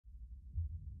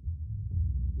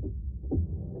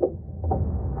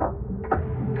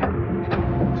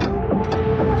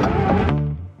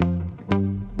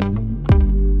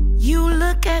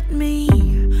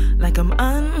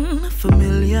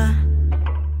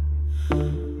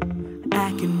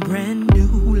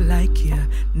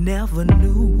Never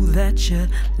knew that you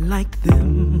liked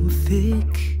them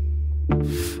thick.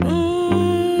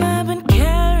 I've been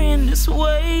carrying this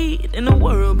weight in the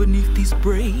world beneath these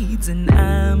braids, and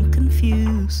I'm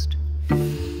confused.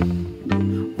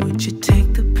 Would you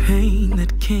take the pain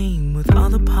that came with all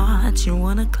the parts you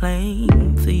wanna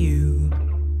claim for you?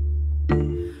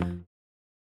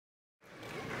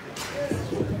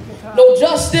 No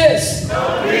justice.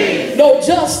 No peace. No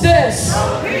justice.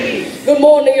 No peace. Good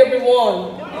morning,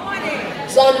 everyone. Good morning.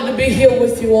 It's an honor to be here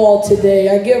with you all today.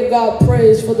 I give God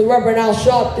praise for the Reverend Al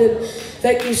Sharpton.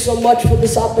 Thank you so much for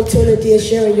this opportunity of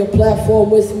sharing your platform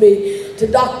with me. To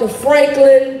Dr.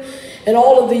 Franklin and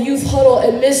all of the Youth Huddle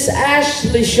and Miss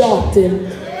Ashley Sharpton.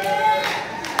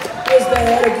 Who's the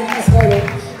head of the Youth Huddle?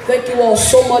 Thank you all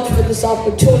so much for this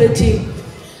opportunity.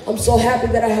 I'm so happy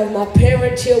that I have my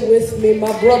parents here with me,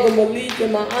 my brother Malik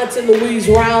and my auntie Louise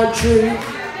Roundtree.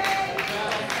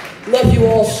 Love you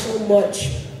all so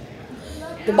much.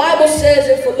 The Bible says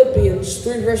in Philippians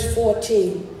 3 verse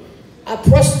 14, I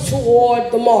press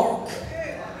toward the mark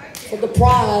for the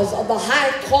prize of the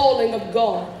high calling of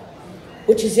God,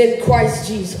 which is in Christ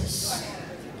Jesus.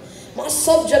 My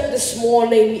subject this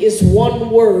morning is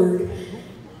one word.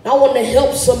 I want to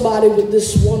help somebody with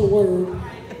this one word.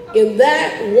 And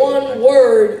that one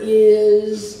word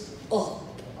is up.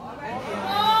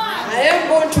 I am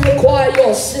going to require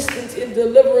your assistance in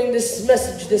delivering this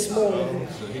message this morning.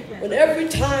 But every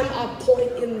time I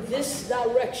point in this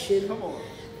direction,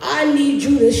 I need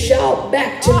you to shout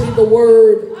back to me the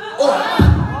word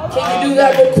up. Can you do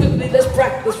that real quickly? Let's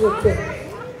practice real quick.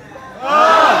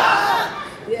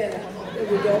 Yeah, there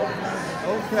we go.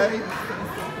 Okay.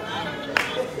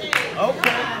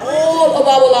 Okay. All of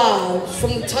our lives,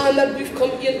 from the time that we've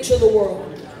come into the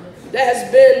world, there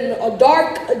has been a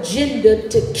dark agenda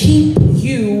to keep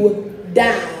you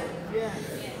down.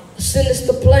 A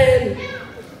sinister plan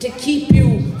to keep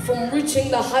you from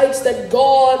reaching the heights that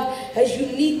God has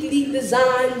uniquely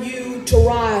designed you to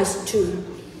rise to.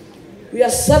 We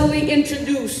are suddenly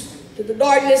introduced to the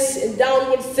darkness and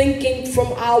downward thinking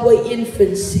from our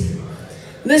infancy.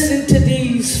 Listen to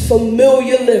these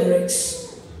familiar lyrics.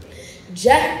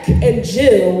 Jack and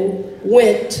Jill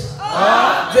went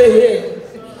up the hill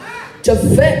to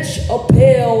fetch a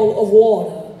pail of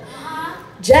water.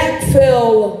 Jack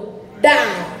fell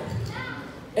down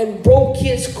and broke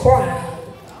his crown.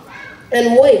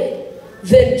 And wait,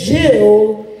 then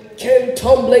Jill came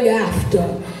tumbling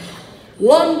after.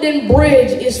 London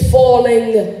Bridge is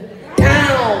falling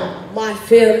down, my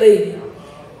fair lady.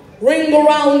 Ring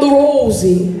around the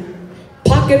rosy,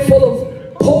 pocket full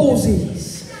of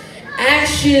posies.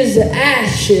 Ashes,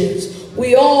 ashes,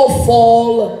 we all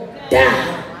fall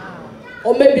down.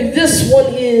 Or maybe this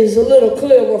one is a little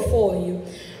clearer for you.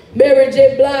 Mary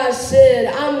J. Blige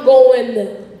said, I'm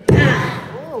going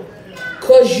down,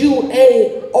 cause you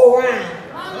ain't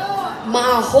around.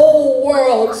 My whole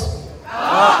world's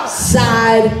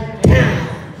upside down.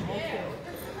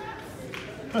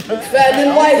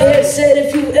 McFadden Whitehead said,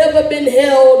 if you've ever been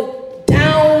held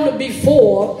down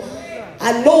before,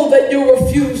 I know that you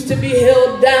refuse to be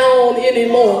held down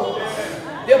anymore.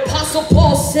 The Apostle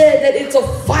Paul said that it's a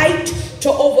fight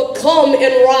to overcome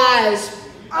and rise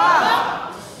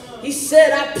up. He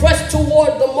said, I press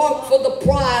toward the mark for the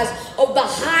prize of the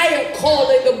higher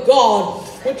calling of God,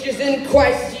 which is in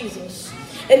Christ Jesus.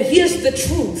 And here's the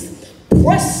truth.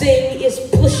 Pressing is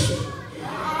pushing.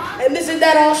 And isn't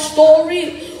that our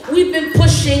story? We've been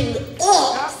pushing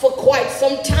up for quite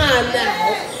some time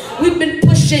now. We've been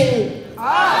pushing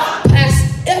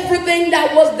past everything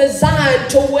that was designed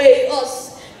to weigh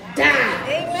us down.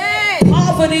 Amen.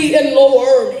 Poverty and low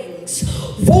earnings,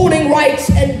 voting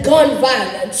rights and gun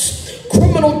violence,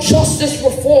 criminal justice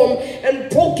reform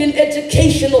and broken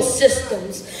educational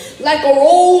systems. Like a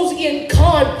rose in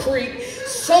concrete,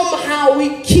 somehow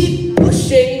we keep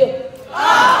pushing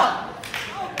up.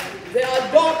 There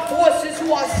are dark forces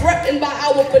who are threatened by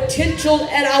our potential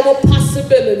and our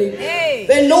possibility. Hey.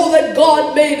 They know that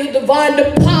God made a divine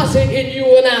deposit in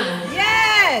you and I.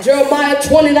 Yes. Jeremiah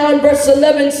 29 verse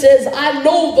 11 says, I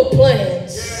know the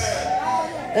plans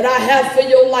that I have for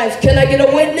your life. Can I get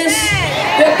a witness?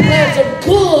 They're plans of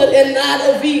good and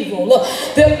not of evil.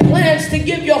 They're plans to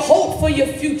give you hope for your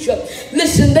future.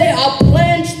 Listen, they are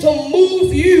plans to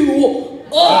move you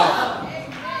up.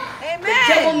 Amen. The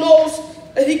devil knows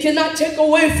that he cannot take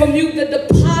away from you the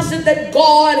deposit that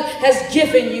God has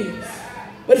given you.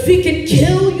 But if he can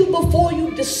kill you before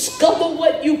you discover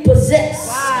what you possess,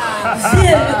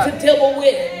 then the devil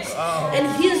wins.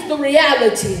 And here's the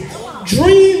reality.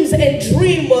 Dreams and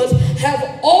dreamers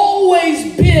have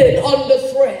always been under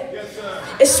threat,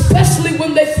 especially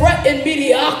when they threaten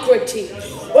mediocrity.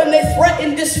 when they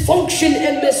threaten dysfunction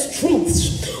and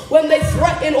mistruths, when they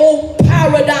threaten old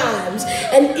paradigms.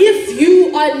 And if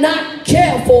you are not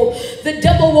careful, the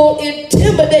devil will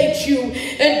intimidate you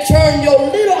and turn your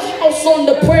little house on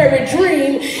the prairie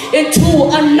dream into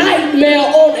a nightmare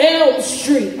on Elm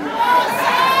Street.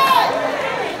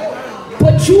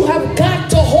 But you have got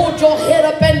to hold your head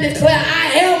up and declare,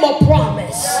 I am a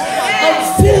promise.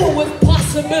 I'm filled with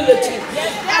possibility.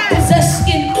 I possess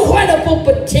incredible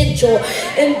potential.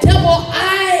 And devil,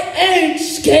 I ain't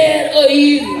scared of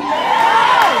you.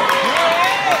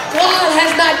 God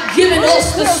has not given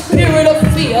us the spirit of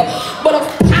fear, but of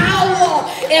power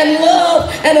and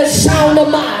love and a sound of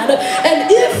mind.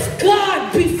 And if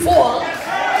God be for us,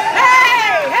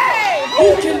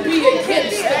 who can be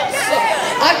against us?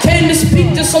 I came to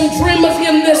speak to some dreamers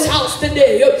in this house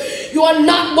today. You are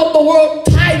not what the world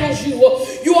titles you.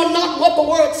 You are not what the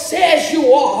world says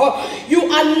you are.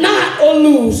 You are not a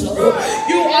loser.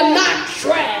 You are not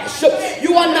trash.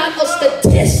 You are not a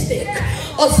statistic,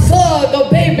 a thug, a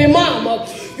baby mama.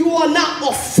 You are not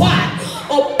a fight,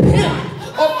 a pimp,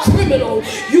 a criminal.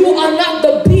 You are not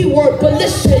the B word, but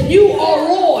listen, you are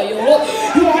royal.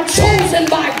 You are chosen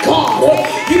by God.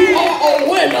 You are a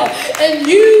winner, and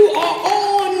you are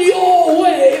on your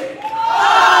way.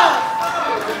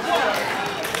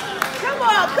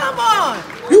 Come on.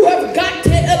 You have got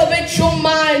to elevate your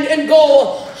mind and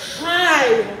go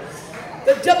higher.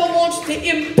 The devil wants to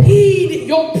impede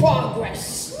your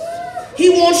progress. He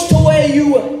wants to weigh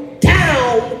you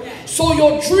down so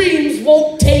your dreams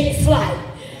won't take flight.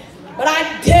 But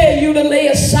I dare you to lay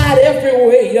aside every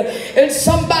weight and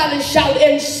somebody shout,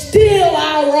 and still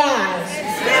I'll rise.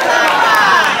 Still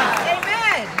I'll rise.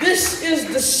 Amen. This is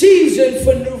the season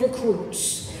for new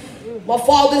recruits. My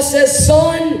father says,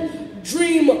 son,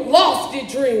 dream lofty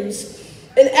dreams.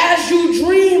 And as you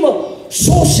dream,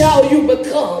 so shall you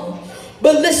become.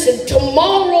 But listen,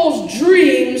 tomorrow's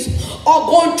dreams are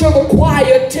going to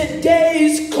require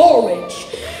today's courage.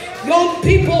 Young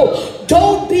people,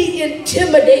 don't be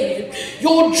intimidated.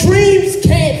 Your dreams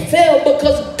can't fail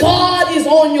because God is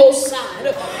on your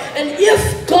side. And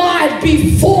if God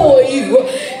be for you,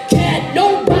 can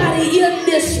nobody in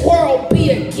this world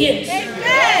be against you?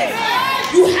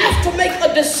 You have to make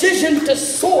a decision to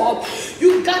soar.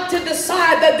 You've got to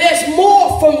decide that there's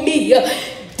more for me.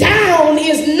 Down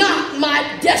is not my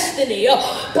destiny,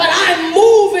 but I'm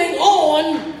moving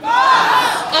on.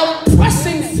 I'm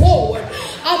pressing forward.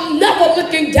 I'm never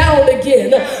looking down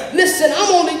again. Listen,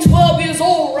 I'm only 12 years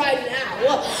old right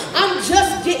now. I'm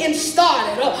just getting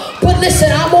started. But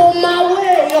listen, I'm on my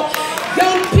way.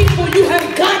 Young people, you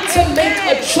have got to make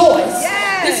a choice.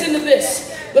 Listen to this.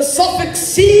 The suffix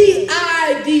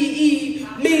C-I-D-E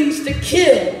means to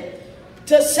kill,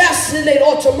 to assassinate,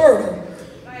 or to murder.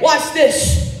 Watch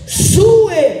this.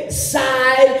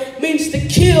 Suicide means to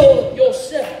kill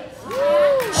yourself.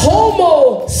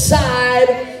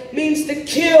 Homicide means to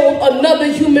kill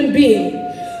another human being.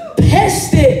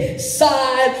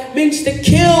 Pesticide means to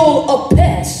kill a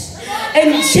pest.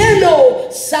 And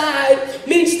genocide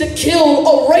means to kill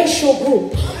a racial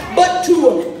group. But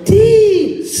to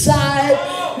decide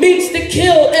means to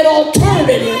kill an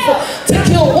alternative, to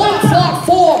kill one thought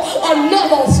for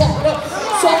another thought.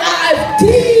 So I've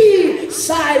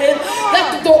decided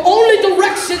that the only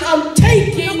direction I'm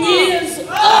taking is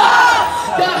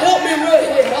up. God help me right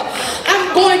here.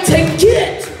 I'm going to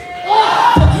get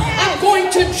up. I'm going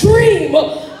to dream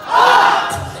up.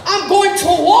 I'm going to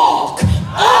walk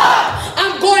up.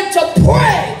 I'm going to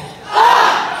pray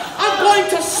up. I'm going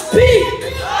to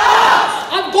speak up.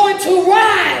 I'm going to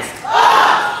rise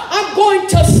up. I'm going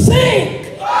to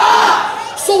think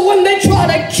up. So when they try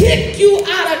to kick you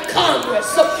out of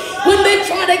Congress, when they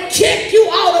try to kick you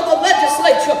out of the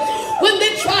legislature, when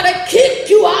they try to kick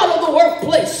you out of the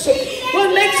workplace,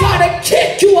 when they try to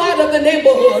kick you out of the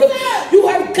neighborhood, you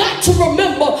have got to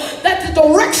remember that the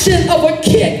direction of a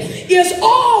kick is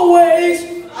always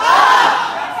up.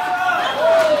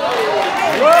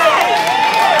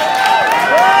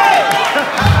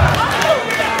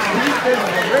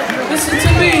 Listen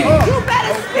to me,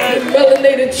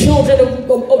 melanated children of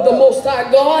the Most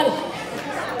High God.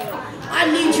 I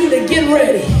need you to get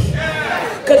ready,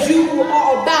 because you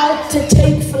are about to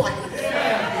take flight.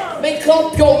 Make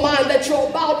up your mind that you're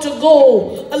about to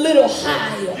go a little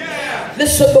higher.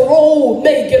 Listen, the road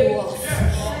may get rough,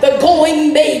 the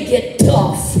going may get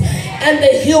tough, and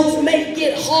the hills may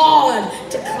get hard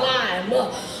to climb.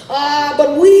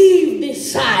 But we've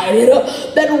decided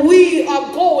that we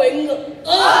are going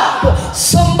up.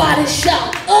 Somebody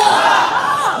shout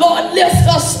up. Lord, lift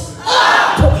us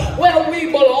up where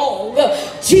we belong.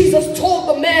 Jesus told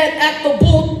the man at the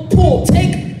pool,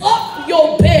 take up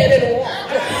your bed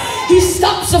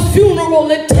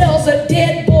literally tells a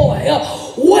dead boy,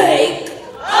 wake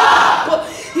up.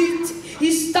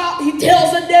 He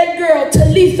tells a dead girl,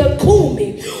 Talitha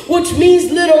Kumi, which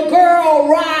means little girl,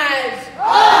 rise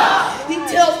up. He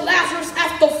tells Lazarus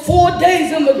after 4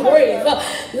 days in the grave,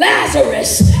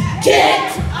 Lazarus,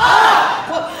 get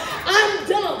up. I'm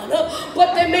done,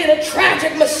 but they made a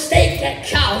tragic mistake at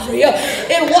Calvary.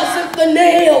 It wasn't the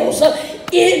nails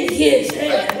in his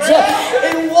hands.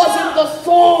 It wasn't the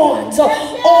thorns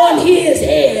on his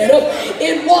head.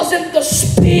 It wasn't the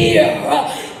spear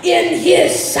in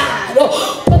his side.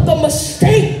 But the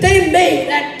mistake they made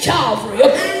at Calvary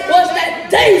was that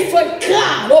they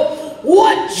forgot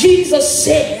what Jesus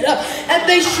said, and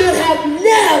they should have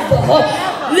never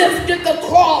lifted the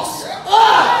cross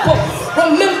up.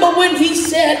 Remember when he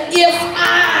said, if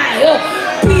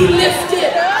I be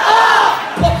lifted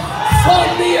up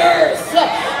from the earth,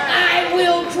 I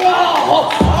will draw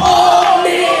all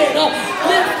men.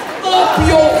 Lift up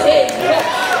your head,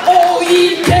 O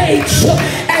ye gates,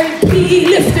 and be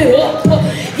lifted up,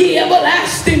 ye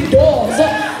everlasting doors,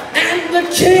 and the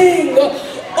King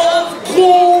of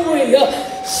glory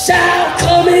shall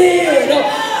come in.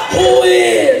 Who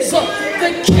is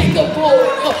the King of glory?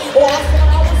 Oh, I thought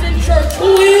I was in church.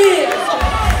 Who is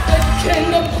the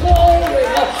King of glory?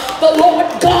 The Lord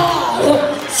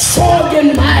God, strong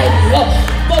and mighty.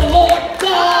 The Lord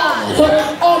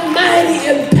God, almighty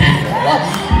in battle.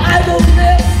 I will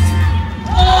lift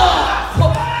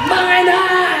up mine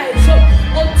eyes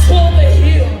unto the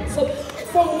hills,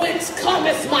 from whence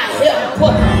cometh my help.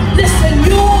 Listen,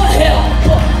 your help,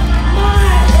 my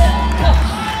help,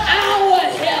 our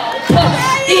help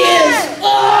is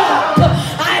up.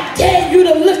 I dare you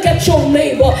to look at your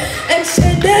neighbor and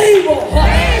say, neighbor,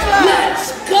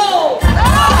 let's go.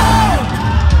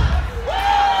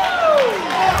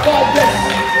 God bless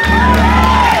you.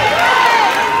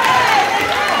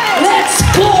 Let's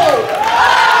go.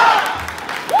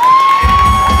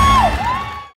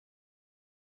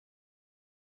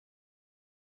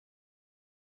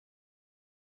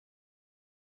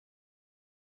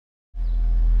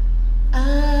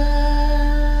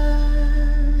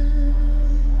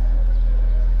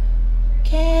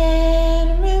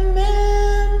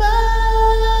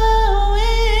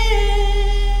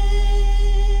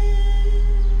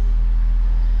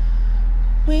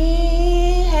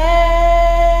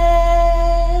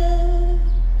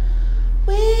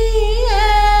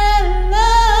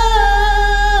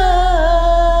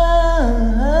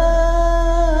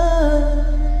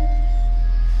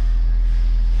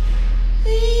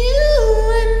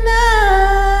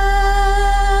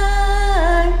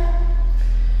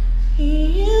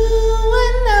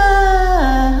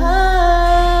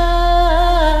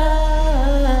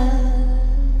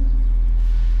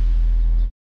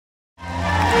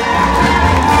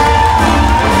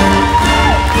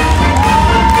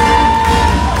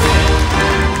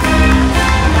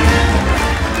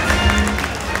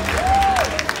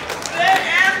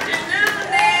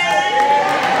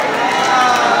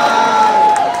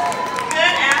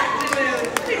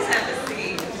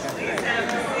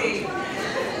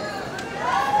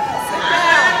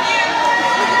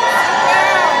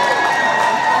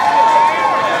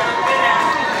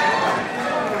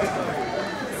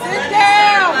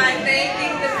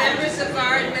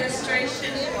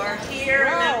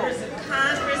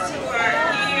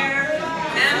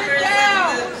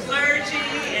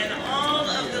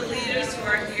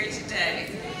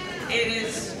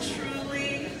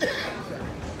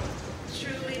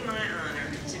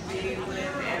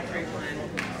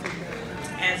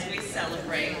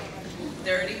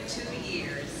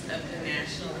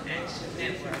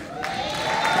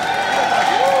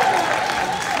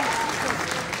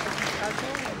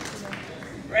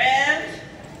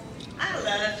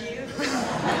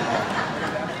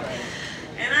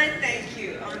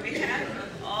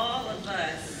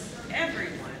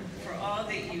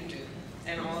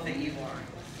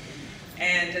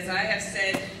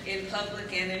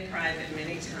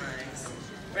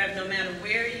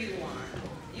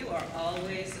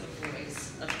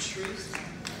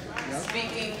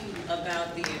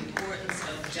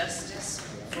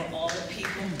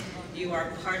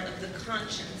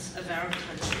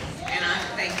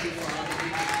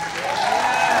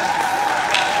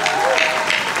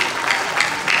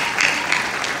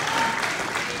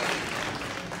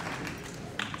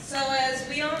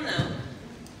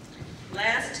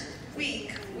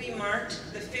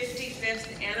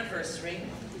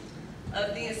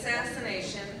 Of the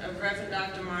assassination of Reverend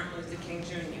Dr. Martin Luther King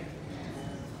Jr.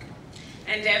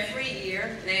 And every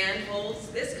year, NAN holds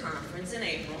this conference in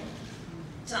April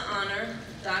to honor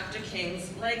Dr.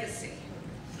 King's legacy.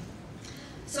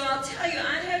 So I'll tell you,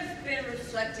 I have been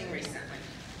reflecting recently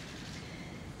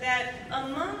that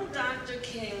among Dr.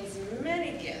 King's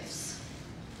many gifts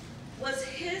was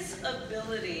his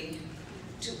ability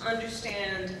to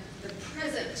understand the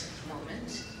present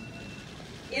moment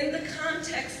in the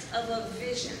context of a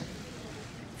vision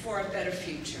for a better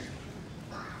future.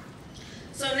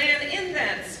 So Nan, in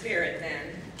that spirit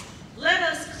then, let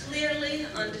us clearly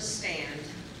understand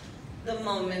the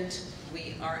moment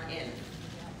we are in.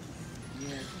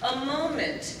 A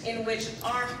moment in which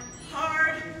our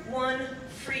hard-won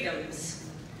freedoms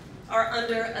are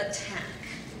under attack.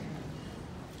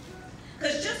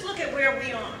 Because just look at where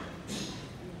we are.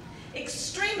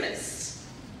 Extremists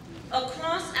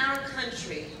across our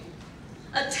country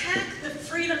attack the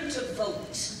freedom to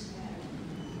vote.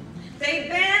 They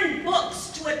ban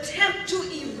books to attempt to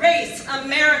erase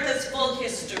America's full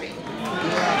history.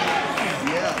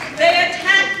 They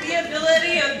attack the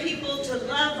ability of people to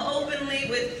love openly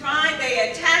with pride.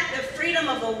 They attack the freedom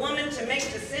of a woman to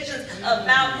make decisions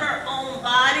about her own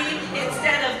body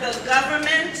instead of the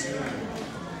government.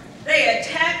 They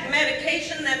attack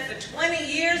medication that for 20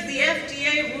 years the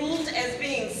FDA ruled as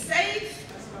being safe.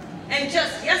 And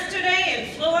just yesterday in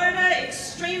Florida,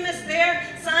 extremists there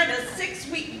signed a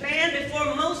 6-week ban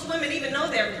before most women even know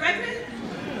they're pregnant.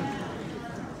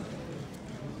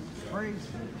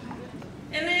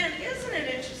 And then, isn't it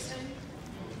interesting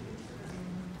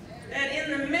that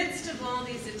in the midst of all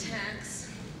these attacks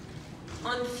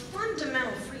on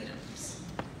fundamental freedoms,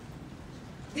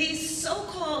 these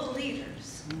so-called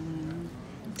leaders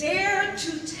dare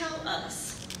to tell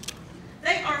us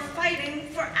they are fighting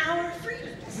for our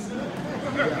freedoms.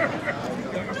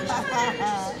 Don't you find that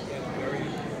interesting?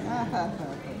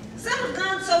 Some have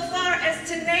gone so far as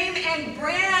to name and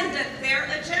brand their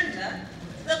agenda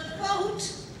the, quote,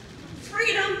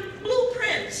 freedom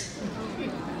blueprint.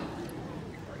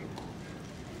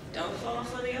 Don't fall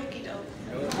for the okie doke.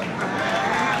 Don't fall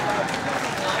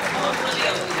for the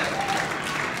okie doke.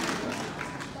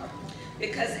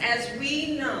 Because as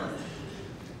we know,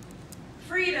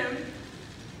 freedom,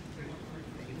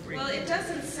 well, it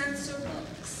doesn't censor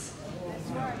books.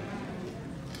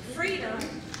 Freedom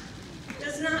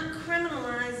does not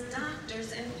criminalize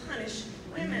doctors and punish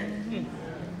women.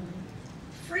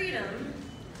 Freedom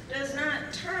does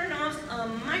not turn off a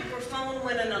microphone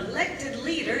when an elected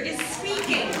leader is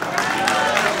speaking.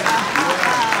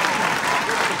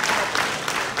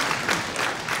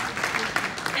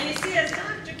 And you see, as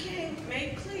Dr. King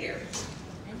made clear,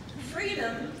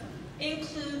 freedom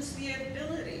includes the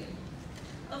ability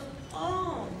of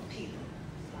all people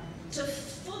to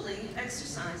fully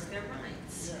exercise their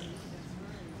rights.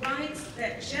 Rights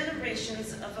that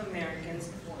generations of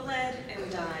Americans bled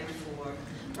and died for.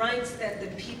 Rights that the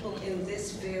people in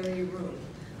this very room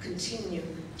continue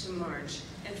to march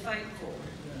and fight for.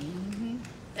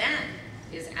 That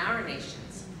is our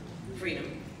nation's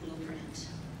freedom blueprint.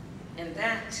 And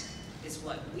that is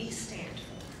what we stand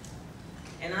for.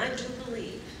 And I do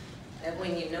believe that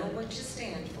when you know what you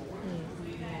stand for,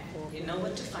 you know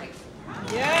what to fight for.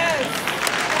 Yes.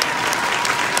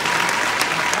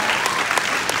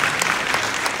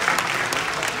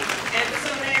 And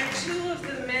so then, two of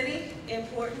the many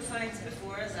important fights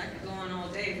before us, I could go on all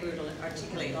day if we were to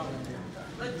articulate all of them,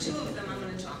 but two of them I'm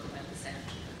going to talk about this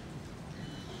afternoon.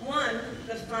 One,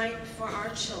 the fight for our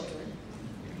children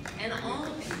and all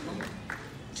people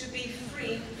to be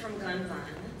free from gun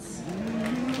violence.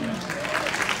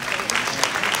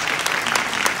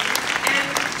 And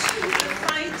two, the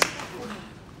fight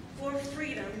for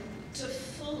freedom to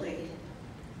fully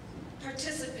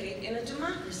participate in a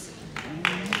democracy.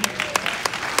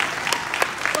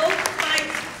 Both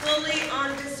fights fully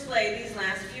on display these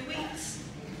last few weeks.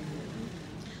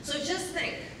 So just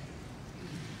think,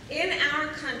 in our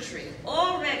country,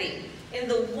 already in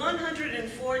the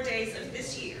 104 days of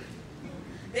this year,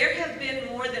 there have been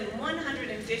more than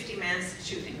 150 mass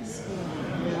shootings.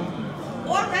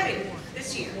 Already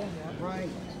this year.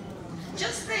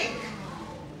 Just think,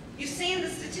 you've seen the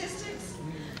statistics?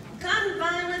 Gun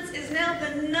violence is now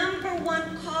the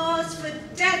 #1 cause for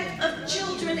death of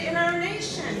children in our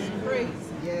nation.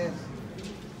 Yes.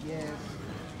 Yes.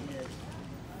 Yes.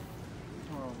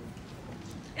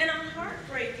 And a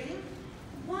heartbreaking,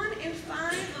 1 in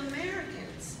 5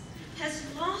 Americans has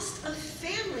lost a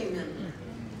family member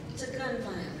to gun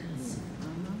violence.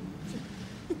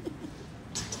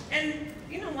 And,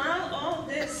 you know, while all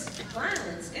this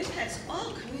violence impacts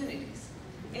all communities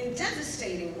in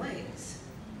devastating ways,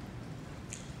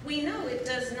 we know it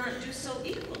does not do so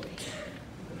equally.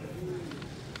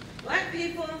 Black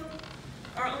people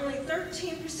are only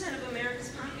 13% of America's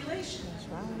population.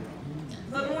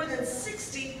 but more than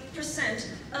 60%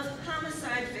 of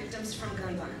homicide victims from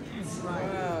gun violence.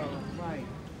 Right.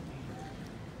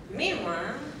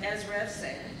 Meanwhile, as Rev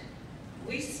said,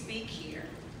 we speak here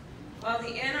while the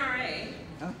NRA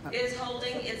is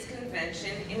holding its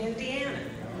convention in Indiana.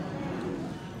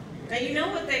 Now, you know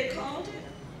what they called it?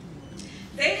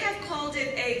 They have called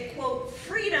it a, quote,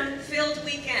 freedom-filled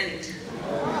weekend.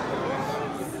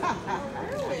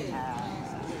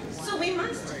 So we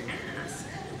must ask,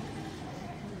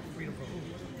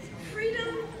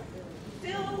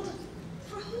 freedom-filled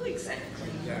for who exactly?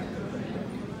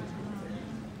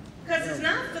 Because it's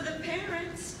not for the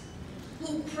parents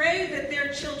who pray that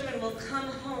their children will come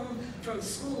home from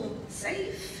school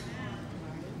safe,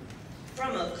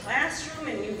 from a classroom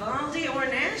in Uvalde or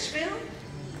Nashville.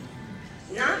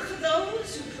 Not for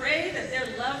those who pray that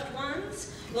their loved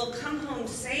ones will come home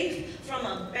safe from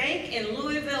a bank in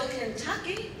Louisville,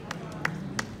 Kentucky,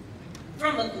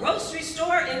 from a grocery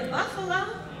store in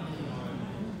Buffalo,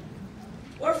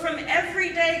 or from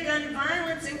everyday gun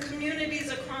violence in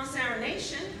communities across our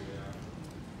nation.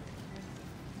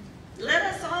 Let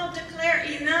us all declare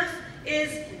enough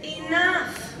is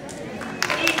enough.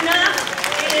 Enough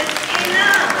is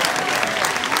enough.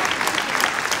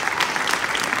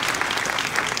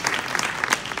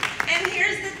 And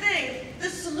here's the thing, the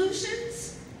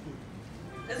solutions,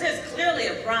 because there's clearly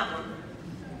a problem,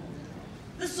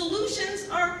 the solutions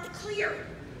are clear.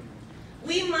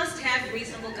 We must have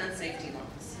reasonable gun safety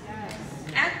laws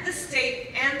at the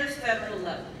state and the federal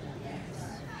level.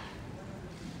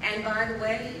 And by the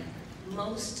way,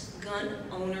 most gun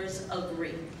owners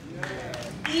agree.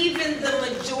 Even the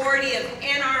majority of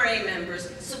NRA members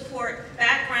support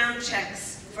background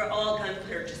checks for all gun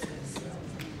purchases.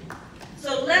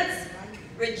 So let's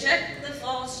reject the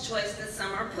false choice that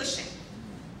some are pushing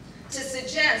to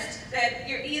suggest that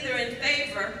you're either in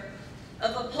favor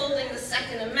of upholding the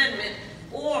Second Amendment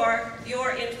or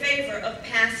you're in favor of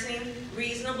passing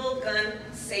reasonable gun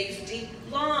safety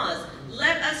laws.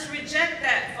 Let us reject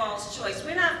that false choice.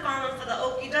 We're not falling for the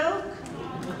okie doke.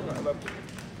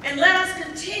 And let us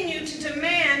continue to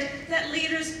demand that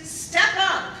leaders step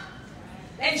up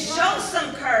and show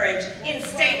some courage in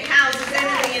state houses and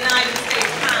in the United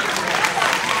States Congress.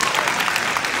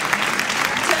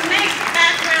 To make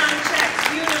background checks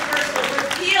universal,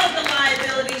 repeal the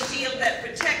liability shield that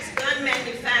protects gun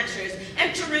manufacturers,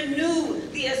 and to renew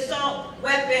the assault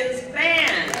weapons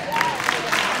ban.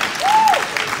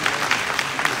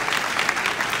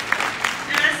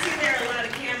 And I see there are a lot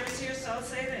of cameras here, so I'll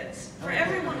say this. For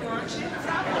everyone watching,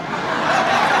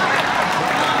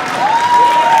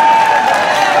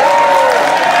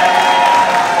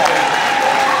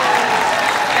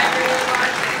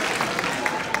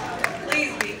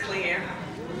 please be clear.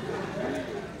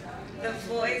 The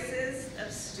voices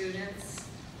of students,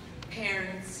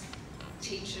 parents,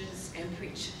 teachers, and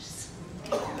preachers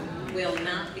will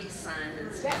not be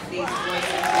silenced. These voices must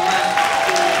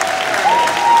be heard.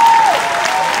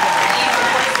 These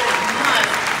voices must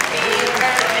be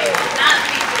heard. They will not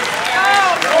be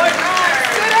discouraged or deterred,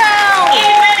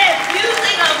 even if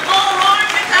using a bullhorn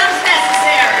becomes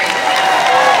necessary.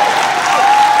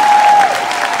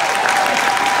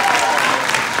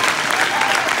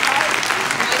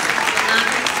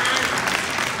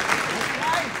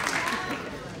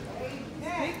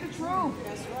 Speak the truth.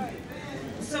 That's right.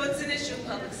 So it's an issue of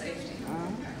public safety.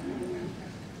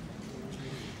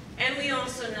 And we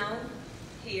also know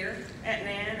here at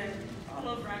NAN and all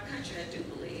over our country, I do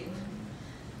believe,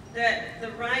 that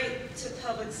the right to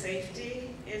public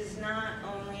safety is not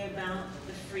only about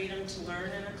the freedom to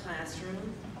learn in a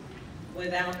classroom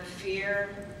without fear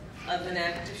of an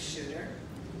active shooter,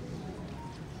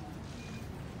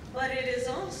 but it is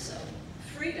also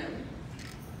freedom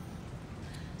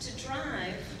to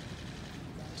drive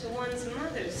to one's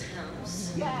mother's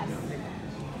house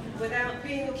without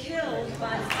being killed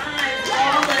by 5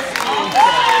 lawless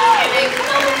officers in a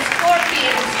closed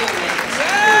Scorpions unit.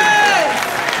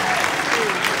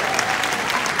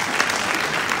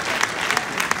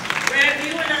 Rev,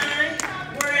 you and I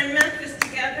were in Memphis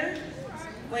together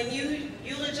when you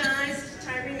eulogized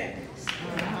Tyree Nichols.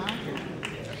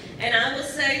 And I will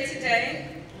say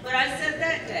today what I said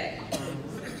that day.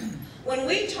 When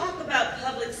we talk about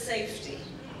public safety,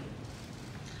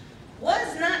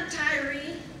 was not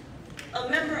Tyree a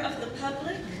member of the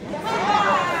public?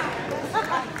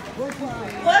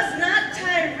 Was not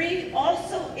Tyree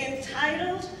also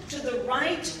entitled to the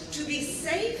right to be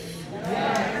safe?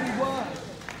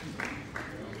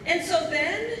 And so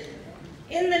then,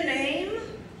 in the name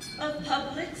of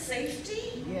public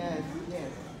safety,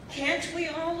 can't we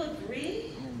all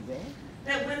agree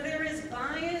that when there is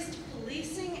biased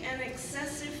policing and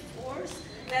excessive force,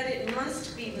 that it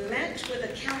must be met with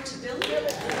accountability?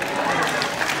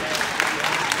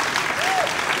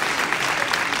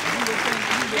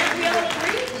 Can't we all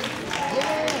agree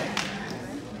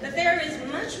that there is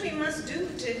much we must do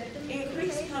to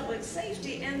increase public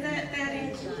safety, and that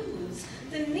includes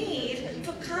the need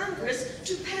for Congress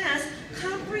to pass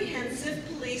comprehensive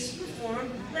police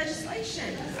reform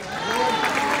legislation?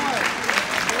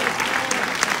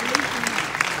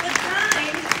 The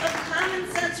kind of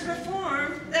common sense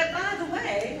reform that, by the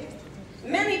way,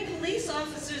 many police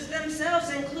officers themselves,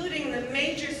 including the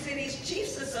Major Cities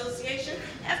Chiefs Association,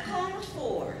 have called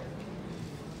for.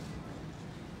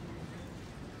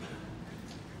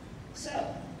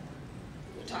 So,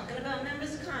 we're talking about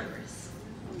members of Congress.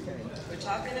 We're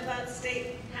talking about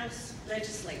state house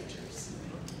legislatures.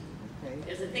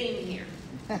 There's a theme here.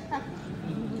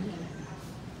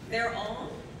 They're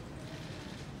all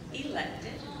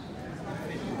elected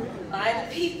by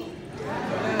the people.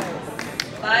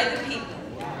 By the people.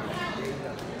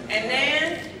 And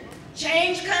then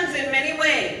change comes in many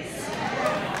ways.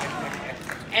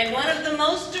 And one of the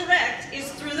most direct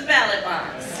is through the ballot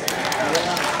box.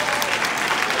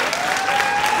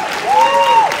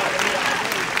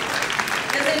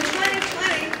 Because in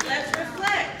 2020, let's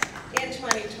reflect in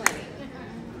 2020.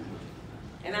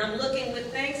 And I'm looking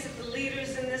with thanks at the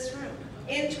leaders in this room.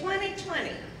 In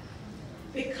 2020,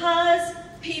 because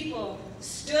people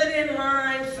stood in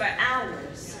line for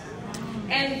hours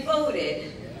and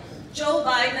voted, Joe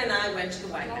Biden and I went to the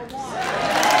White House.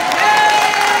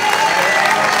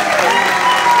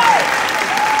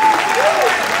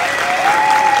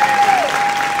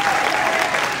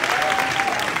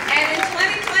 And in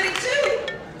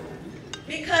 2022,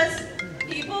 because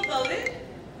people voted,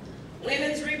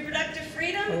 women's reproductive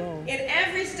freedom in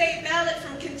every state ballot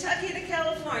from Kentucky to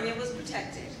California was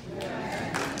protected.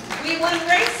 We won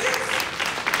races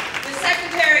with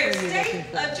Secretary of State,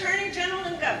 Attorney General,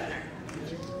 and Governor.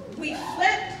 We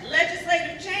flipped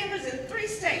legislative chambers in 3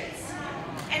 states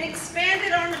and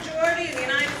expanded our majority in the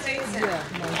United States Senate.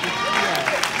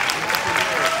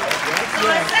 So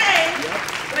I say,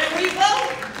 when we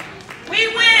vote, we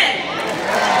win.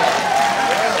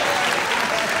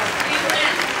 We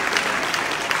win.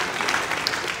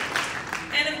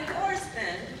 And of course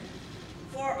then,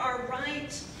 for our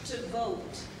right to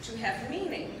vote to have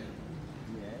meaning,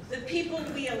 the people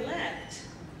we elect,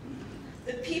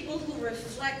 the people who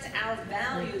reflect our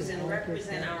values and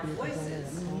represent our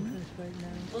voices,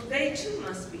 well, they too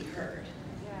must be heard.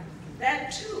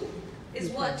 That too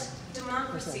is what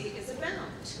democracy is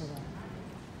about.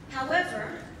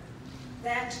 However,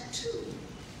 that too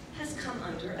has come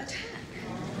under attack.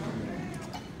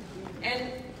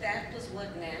 And that was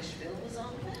what Nashville was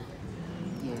all about.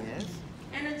 Yes.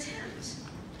 An attempt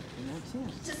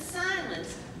to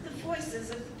silence the voices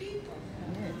of the people.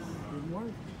 Yes. Good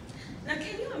work. Now,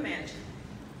 can you imagine?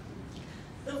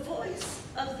 The voice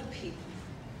of the people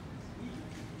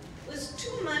was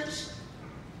too much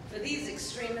for these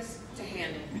extremists to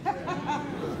handle.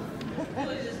 It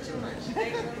was just too much.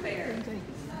 They couldn't bear it.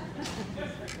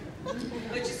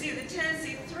 But you see, the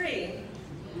Tennessee Three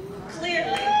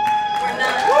clearly were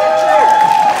not deterred.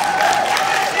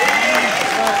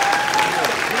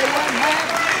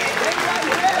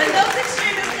 But those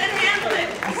extremists couldn't handle it,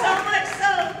 so much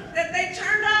so that they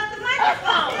turned off the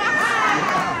microphone.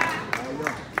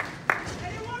 They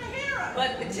didn't want to hear us.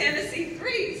 But the Tennessee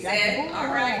Three said,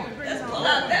 all right, let's pull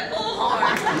out that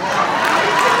bullhorn.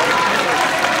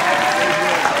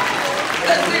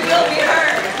 Because we will be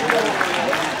heard.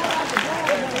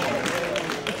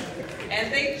 And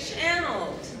they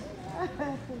channeled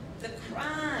the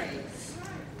cries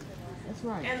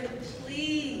and the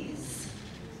pleas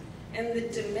and the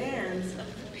demands of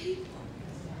the people,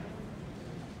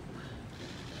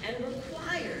 and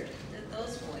required that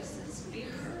those voices be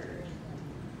heard.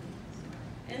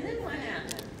 And then what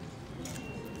happened?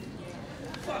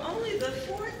 For only the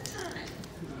 4th time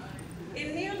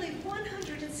in nearly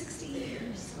 160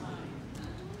 years,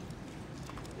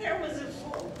 there was a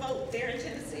full vote there in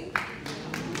Tennessee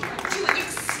to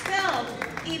expel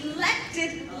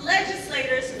elected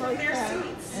legislators from their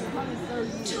seats.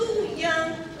 2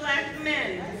 young black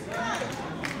men.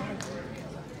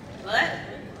 But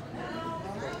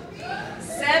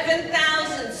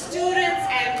 7,000 students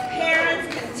and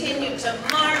parents continue to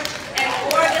march and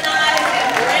organize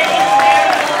and raise their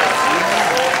voices.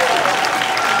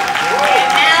 And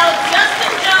now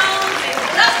Justin Jones and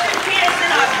Justin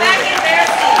Pearson are back in their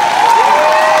seats.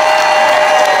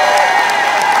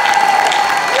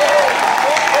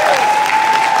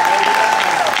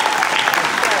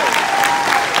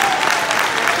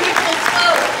 People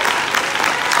spoke.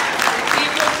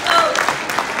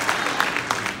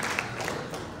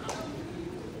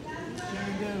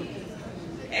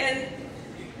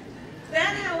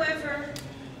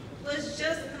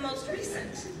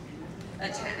 recent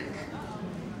attack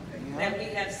that we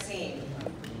have seen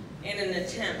in an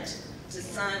attempt to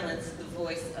silence the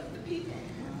voice of the people.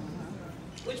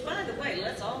 Which, by the way,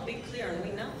 let's all be clear and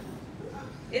we know,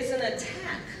 is an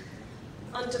attack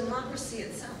on democracy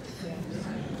itself.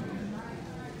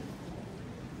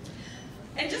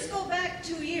 And just go back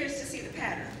 2 years to see the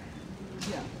pattern.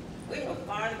 Yeah. We can go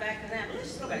farther back than that, but let's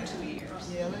just go back 2 years.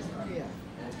 Yeah, let's, yeah.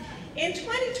 In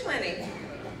 2020,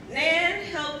 NAN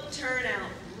helped turn out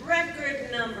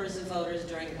record numbers of voters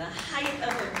during the height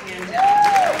of a pandemic.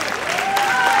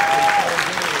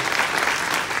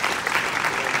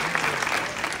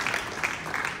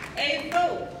 A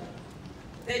vote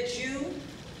that you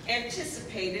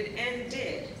anticipated and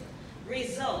did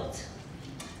result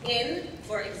in,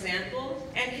 for example,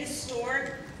 an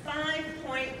historic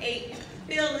 $5.8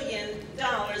 billion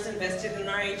invested in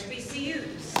our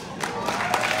HBCUs.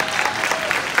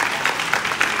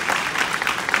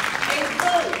 A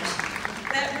vote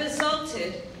that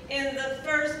resulted in the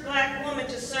first black woman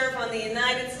to serve on the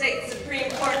United States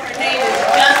Supreme Court. Her name is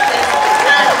Justice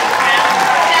Jackson.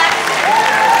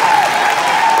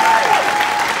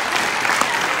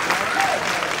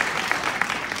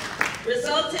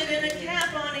 Resulted in a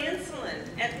cap on insulin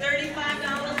at $35 a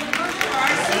month for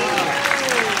our seniors.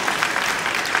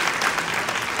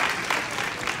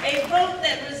 A vote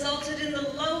that resulted in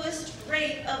the lowest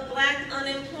rate of black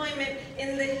unemployment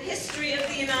in the history of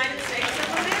the United States of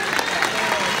America.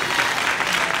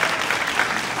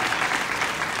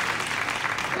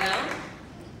 Well,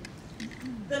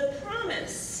 the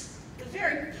promise, the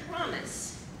very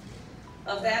promise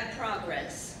of that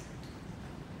progress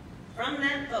from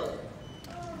that vote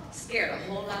scared a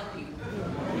whole lot of people.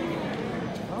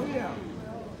 Oh, yeah.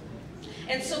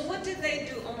 And so what did they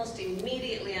do almost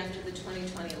immediately after the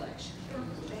 2020 election?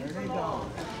 There they go.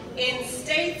 In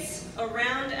states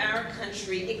around our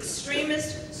country,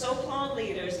 extremist so-called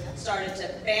leaders started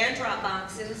to ban drop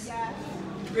boxes,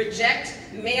 reject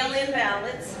mail-in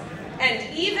ballots, and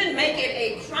even make it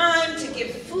a crime to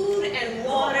give food and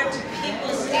water to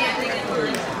people standing in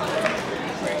line to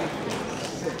vote.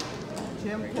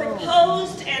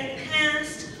 Proposed and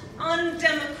passed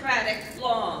undemocratic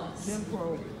laws,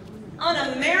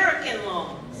 un-American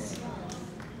laws.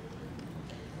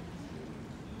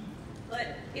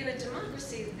 But in a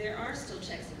democracy, there are still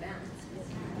checks and balances.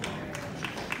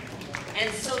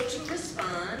 And so to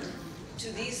respond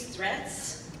to these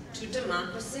threats to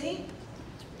democracy,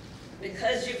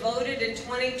 because you voted in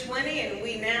 2020 and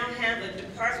we now have a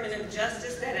Department of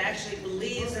Justice that actually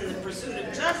believes in the pursuit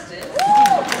of justice,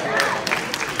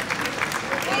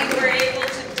 we were able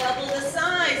to double the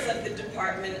size of the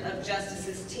Department of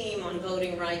Justice's team on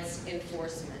voting rights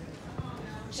enforcement.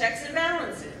 Checks and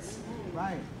balances.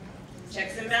 Right.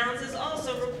 Checks and balances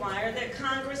also require that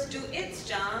Congress do its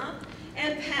job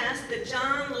and pass the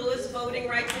John Lewis Voting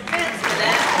Rights Advancement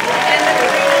Act and the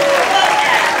Freedom to Vote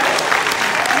Act.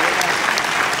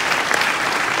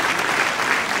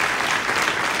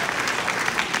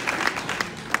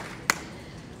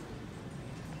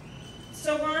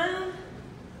 So while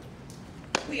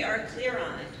we are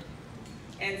clear-eyed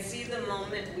and see the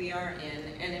moment we are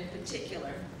in, and in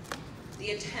particular,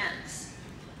 the attacks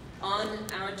on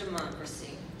our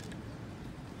democracy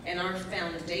and our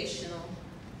foundational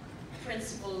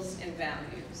principles and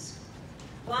values.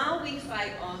 While we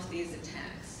fight off these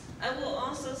attacks, I will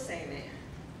also say, Mayor,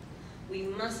 we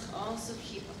must also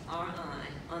keep our eye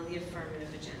on the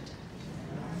affirmative agenda.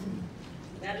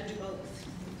 We've got to do both.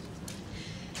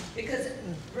 Because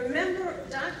remember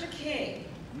Dr. King,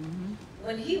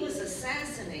 when he was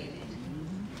assassinated,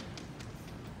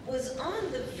 was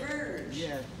on the verge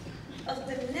of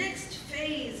the next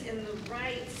phase in the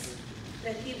rights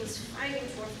that he was fighting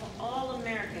for all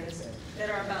Americans that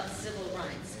are about civil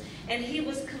rights. And he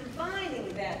was combining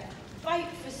that fight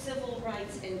for civil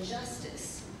rights and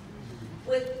justice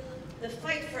with the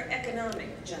fight for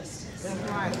economic justice.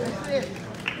 That's right, that's it.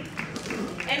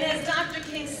 And as Dr.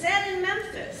 King said in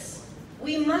Memphis,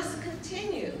 we must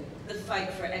continue the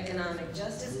fight for economic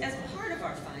justice as part of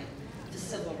our fight for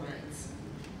civil rights.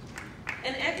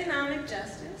 And economic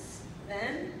justice,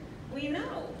 then, we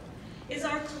know, is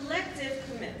our collective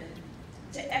commitment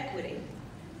to equity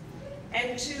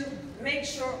and to make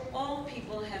sure all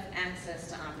people have access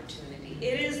to opportunity.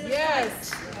 It is the fight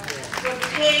for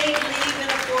paid leave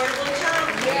and affordable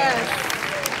child care,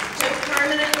 to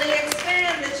permanently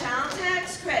expand the child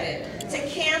tax credit, to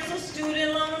cancel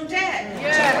student loan debt, to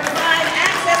provide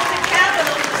access to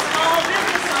capital for small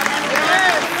business owners and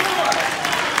entrepreneurs,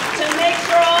 to make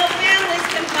sure all families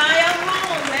can buy a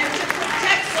home, and to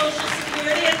protect Social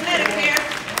Security and Medicare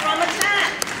from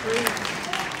attack.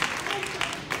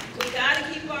 We got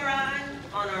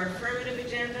affirmative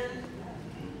agenda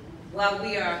while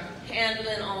we are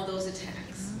handling all those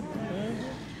attacks.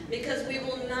 Because we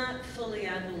will not fully,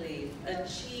 I believe,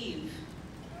 achieve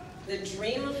the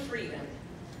dream of freedom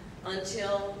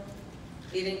until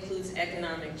it includes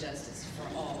economic justice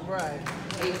for all. Right.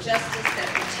 A justice that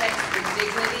protects the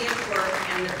dignity of work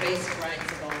and the basic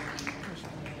rights of all people.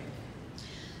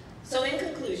 So in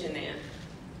conclusion, Nan,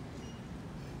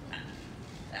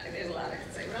 there's a lot I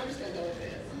can say, but I'm just going to go with this.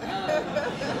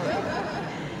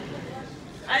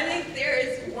 I think there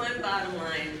is one bottom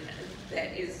line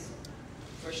that is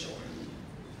for sure.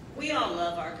 We all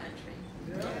love our country.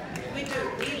 We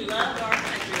do. We love our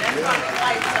country. That's why we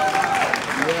fight so hard.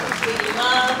 We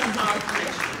love our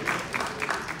country.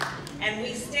 And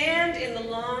we stand in the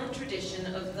long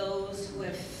tradition of those who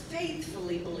have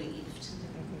faithfully believed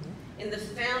in the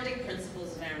founding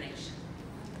principles of our nation.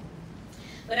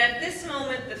 But at this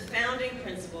moment, the founding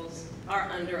principles are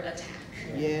under attack.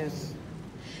 Yes.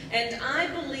 And I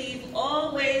believe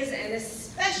always, and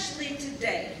especially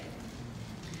today,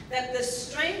 that the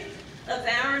strength of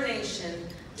our nation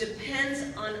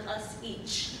depends on us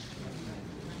each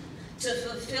to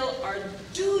fulfill our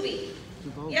duty.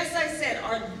 Yes, I said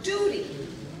our duty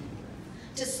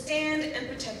to stand and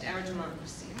protect our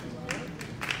democracy.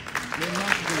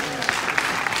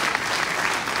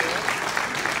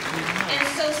 And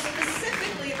so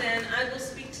specifically then, I will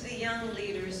speak to the young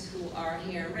leaders who are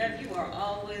here. Rev, you are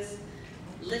always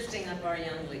lifting up our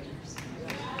young leaders.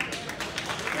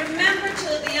 Remember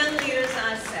to the young leaders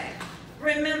I say,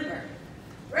 remember,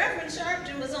 Reverend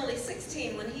Sharpton was only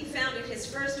 16 when he founded his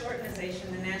first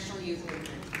organization, the National Youth Movement.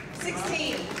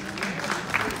 16.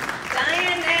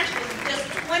 Diane Nash was just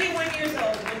 21 years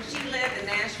old when she led the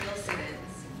Nashville sit-ins.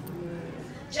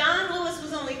 John Lewis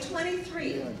was only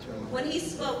 23 when he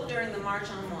spoke during the March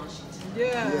on Washington.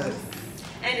 Yes.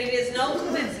 And it is no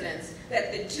coincidence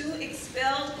that the two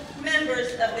expelled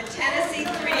members of the Tennessee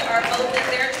Three are both in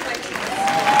their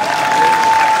 20s.